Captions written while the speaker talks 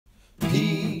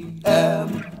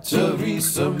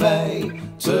Theresa May,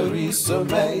 Theresa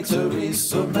May,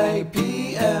 Theresa May,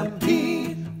 PM,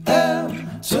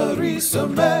 PM, Theresa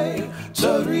May,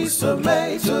 Theresa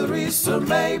May, Theresa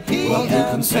May, PM. Well, you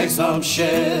can say some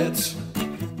shit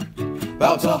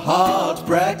about a hard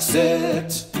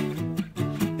Brexit.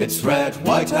 It's red,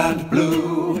 white and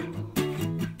blue,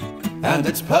 and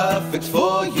it's perfect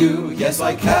for you. Yes,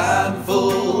 I can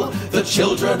fool the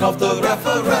children of the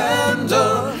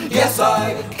referendum. Yes,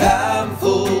 I can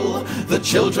fool the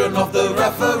children of the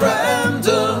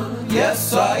referendum.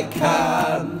 Yes, I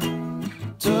can.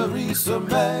 Theresa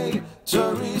May,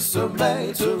 Theresa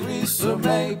May, Theresa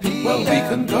May, PM. Well, we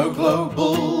can go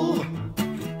global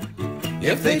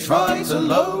if they try to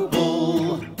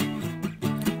lowball.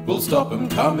 We'll stop them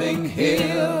coming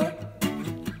here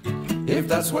if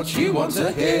that's what you want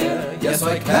to hear. Yes,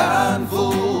 I can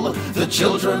fool the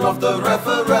children of the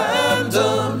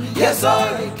referendum. Yes,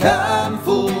 I can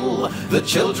fool the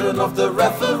children of the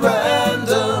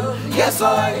referendum. Yes,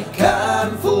 I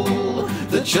can fool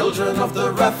the children of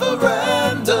the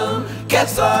referendum.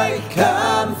 Yes, I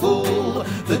can fool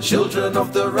the children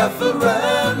of the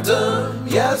referendum.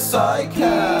 Yes, I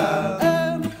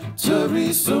can.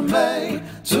 Theresa May,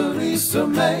 Theresa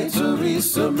May,